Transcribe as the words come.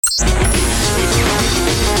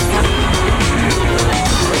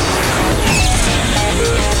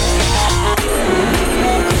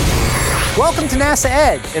welcome to NASA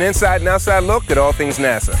Edge. An inside and outside look at all things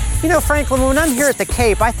NASA. You know, Franklin, when I'm here at the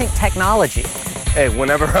Cape, I think technology. Hey,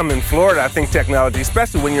 whenever I'm in Florida, I think technology,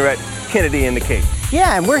 especially when you're at Kennedy in the Cape.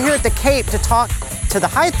 Yeah, and we're here at the Cape to talk to the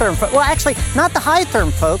High Therm folks. Well, actually, not the High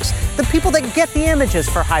Therm folks, the people that get the images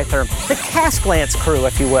for High Therm, the Cast Glance crew,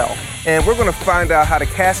 if you will. And we're going to find out how the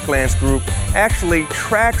Cast Glance group actually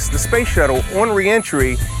tracks the space shuttle on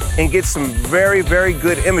re-entry and gets some very, very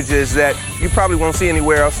good images that you probably won't see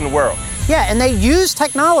anywhere else in the world. Yeah, and they use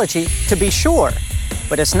technology, to be sure.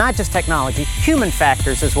 But it's not just technology, human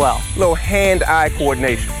factors as well. A little hand-eye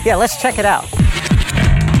coordination. Yeah, let's check it out.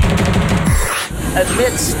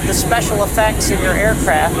 Amidst the special effects in your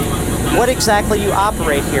aircraft, what exactly you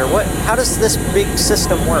operate here? How does this big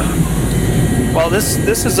system work? Well, this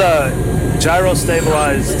is a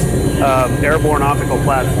gyro-stabilized airborne optical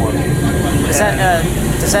platform. Is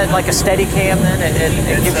that like a Steadicam then?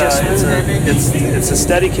 It gives you a smooth image? It's a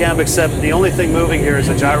Steadicam, except the only thing moving here is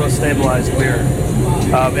a gyro-stabilized mirror.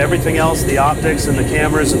 Everything else, the optics and the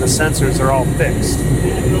cameras and the sensors are all fixed.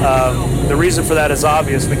 The reason for that is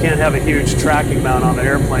obvious. We can't have a huge tracking mount on an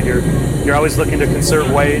airplane here. You're always looking to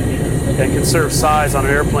conserve weight and conserve size on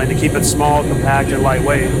an airplane to keep it small, compact, and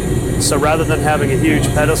lightweight. So rather than having a huge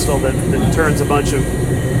pedestal that turns a bunch of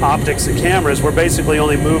optics and cameras, we're basically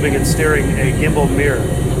only moving and steering a gimbal mirror.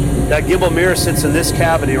 That gimbal mirror sits in this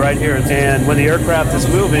cavity right here, and when the aircraft is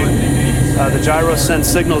moving, the gyro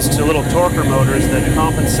sends signals to little torquer motors that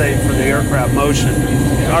compensate for the aircraft motion.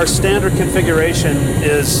 Our standard configuration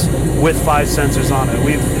is with 5 sensors on it.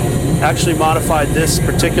 We've actually modified this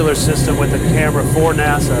particular system with a camera for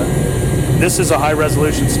NASA. This is a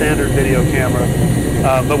high-resolution standard video camera,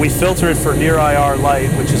 but we filter it for near IR light,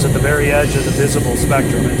 which is at the very edge of the visible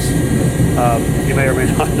spectrum. You may or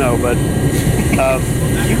may not know, but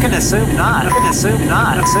you can assume not. You can assume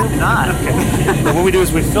not. Assume not. Okay. But what we do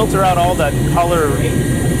is we filter out all that color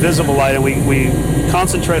visible light, and we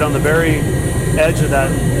concentrate on the very edge of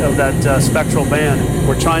that spectral band.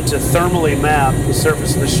 We're trying to thermally map the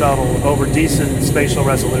surface of the shuttle over decent spatial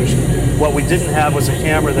resolution. What we didn't have was a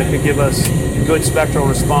camera that could give us good spectral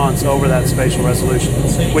response over that spatial resolution,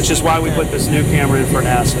 which is why we put this new camera in for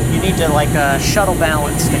NASA. You need to shuttle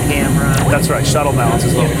balance the camera. That's right, shuttle balance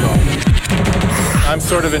is what we call it. I'm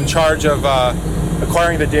sort of in charge of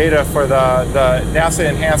acquiring the data for the NASA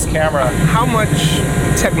enhanced camera. How much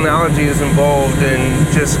technology is involved in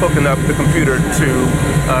just hooking up the computer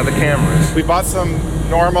to the cameras? We bought some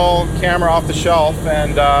normal camera off the shelf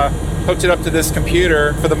and hooked it up to this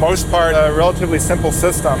computer. For the most part, a relatively simple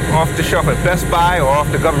system. Off the shelf at Best Buy or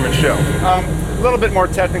off the government shelf? A little bit more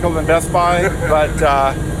technical than Best Buy, but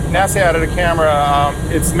NASA added a camera.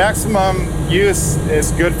 Its maximum use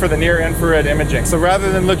is good for the near infrared imaging. So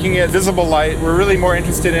rather than looking at visible light, we're really more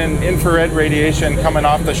interested in infrared radiation coming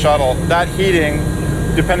off the shuttle. That heating,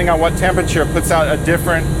 depending on what temperature, puts out a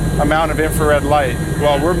different amount of infrared light.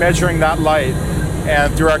 Well, we're measuring that light,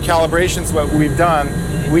 and through our calibrations, what we've done,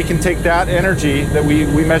 we can take that energy that we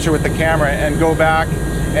measure with the camera and go back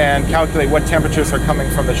and calculate what temperatures are coming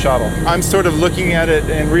from the shuttle. I'm sort of looking at it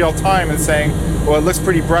in real time and saying, well, it looks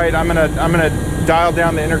pretty bright. I'm gonna dial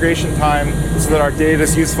down the integration time so that our data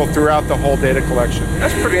is useful throughout the whole data collection.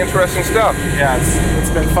 That's pretty interesting stuff. Yeah, it's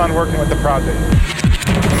been fun working with the project.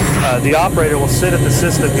 The operator will sit at the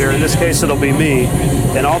system here. In this case, it'll be me,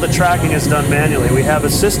 and all the tracking is done manually. We have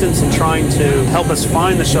assistants in trying to help us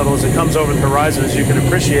find the shuttle as it comes over the horizon. As you can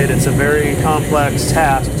appreciate, it's a very complex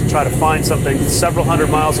task to try to find something several hundred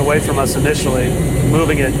miles away from us initially,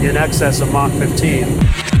 moving it in excess of Mach 15.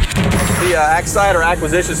 The ACK or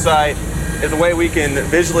acquisition site is a way we can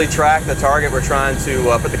visually track the target we're trying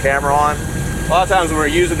to put the camera on. A lot of times when we're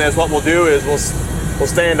using this, what we'll do is we'll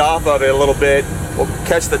stand off of it a little bit. We'll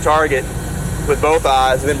catch the target with both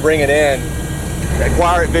eyes and then bring it in,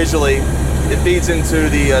 acquire it visually. It feeds into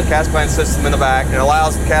the Cast Glance system in the back and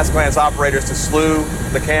allows the Cast Glance operators to slew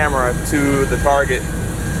the camera to the target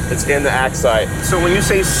that's in the ACK site. So when you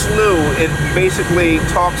say slew, it basically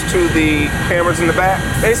talks to the cameras in the back?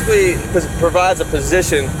 Basically, it provides a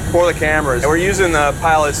position for the cameras. And we're using the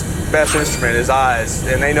pilot's best instrument, his eyes,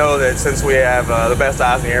 and they know that since we have the best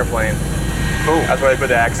eyes in the airplane, that's why they put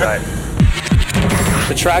the ACK site.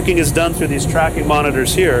 The tracking is done through these tracking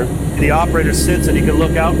monitors here. The operator sits and he can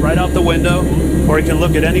look out right out the window or he can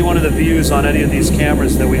look at any one of the views on any of these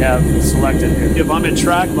cameras that we have selected here. If I'm in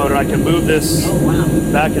track mode and I can move this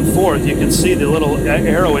back and forth, you can see the little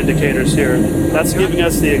arrow indicators here. That's giving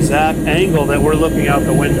us the exact angle that we're looking out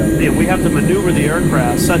the window. We have to maneuver the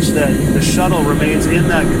aircraft such that the shuttle remains in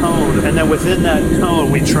that cone, and then within that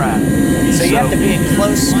cone we track. So you have to be in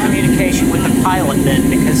close communication with the pilot then,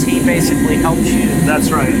 because he basically helps you.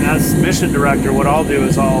 That's right. As mission director, what I'll do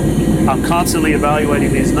is I'm constantly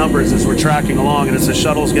evaluating these numbers as we're tracking along, and as the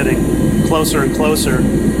shuttle's getting closer and closer,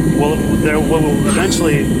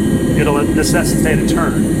 it'll necessitate a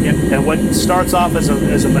turn. Yep. And what starts off as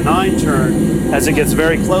a benign turn, as it gets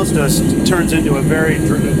very close to us, turns into a very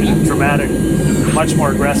dramatic, much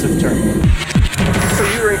more aggressive turn. So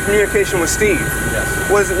you were in communication with Steve. Yes.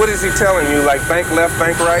 What is he telling you? Like bank left,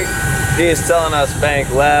 bank right? He is telling us bank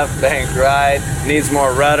left, bank right, needs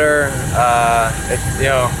more rudder.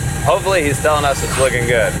 Hopefully he's telling us it's looking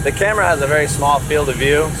good. The camera has a very small field of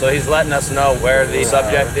view, so he's letting us know where the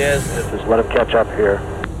subject is. Just let him catch up here.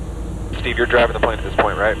 Steve, you're driving the plane at this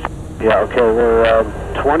point, right? Yeah, okay,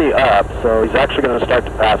 we're 20 up, so he's actually going to start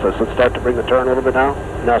to pass us. Let's start to bring the turn a little bit now.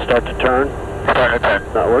 Now start to turn. Okay.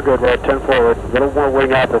 No, we're good. We're at 10 forward. A little more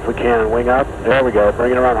wing up if we can. Wing up. There we go.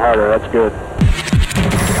 Bring it around harder. That's good.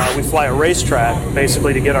 We fly a racetrack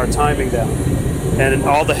basically to get our timing down. And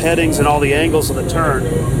all the headings and all the angles of the turn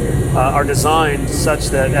are designed such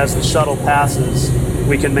that as the shuttle passes,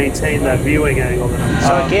 we can maintain that viewing angle.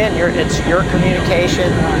 So again, it's your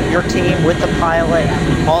communication, your team with the pilot,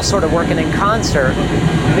 all sort of working in concert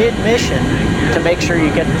mid-mission to make sure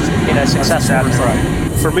you get successful result. Right.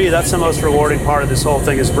 For me, that's the most rewarding part of this whole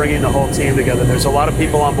thing, is bringing the whole team together. There's a lot of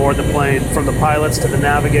people on board the plane, from the pilots to the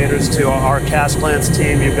navigators to our CASCLANCE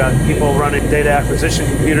team. You've got people running data acquisition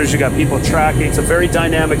computers. You've got people tracking. It's a very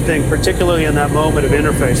dynamic thing, particularly in that moment of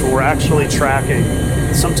interface where we're actually tracking.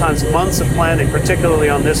 Sometimes months of planning, particularly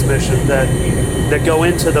on this mission, that go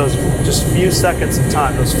into those just few seconds of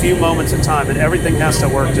time, those few moments of time, and everything has to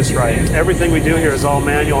work just right. Everything we do here is all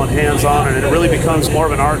manual and hands-on, and it really becomes more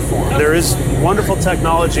of an art form. There is wonderful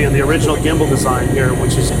technology in the original gimbal design here,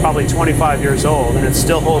 which is probably 25 years old, and it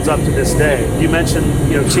still holds up to this day. You mentioned,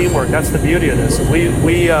 teamwork. That's the beauty of this.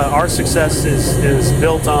 Our success is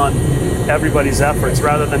built on everybody's efforts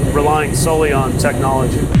rather than relying solely on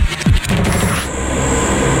technology.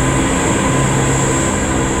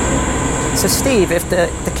 So Steve, if the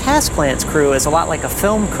CASCLANCE crew is a lot like a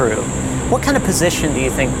film crew, what kind of position do you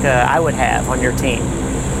think I would have on your team?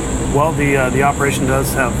 Well, the operation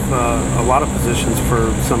does have a lot of positions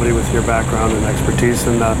for somebody with your background and expertise.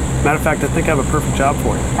 And matter of fact, I think I have a perfect job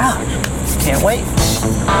for you. Actually. Can't wait.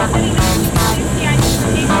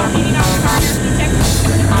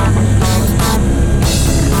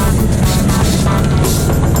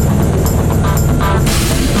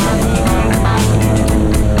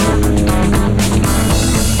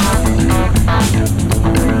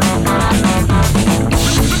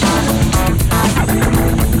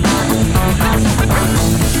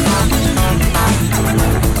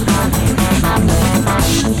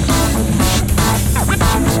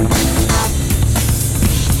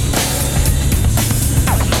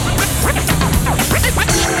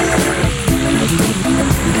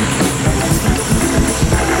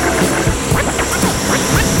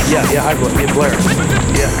 Yeah, hi, Blair.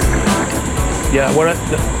 Yeah,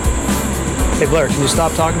 hey, Blair, can you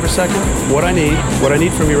stop talking for a second? What I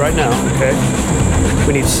need from you right now, okay?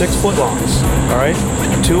 We need 6 footlongs, all right?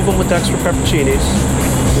 2 of them with extra pepperoncinis,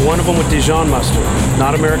 1 of them with Dijon mustard,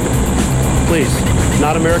 not American, please,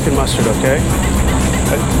 not American mustard, okay?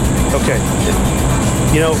 Okay.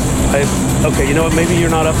 You know what, maybe you're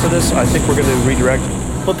not up for this. I think we're going to redirect.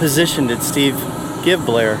 What position did Steve give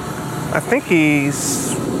Blair? I think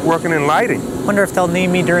he's working in lighting. Wonder if they'll need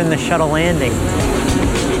me during the shuttle landing.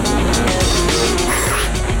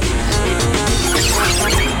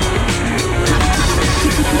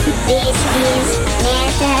 This is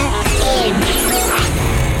NASA Kids.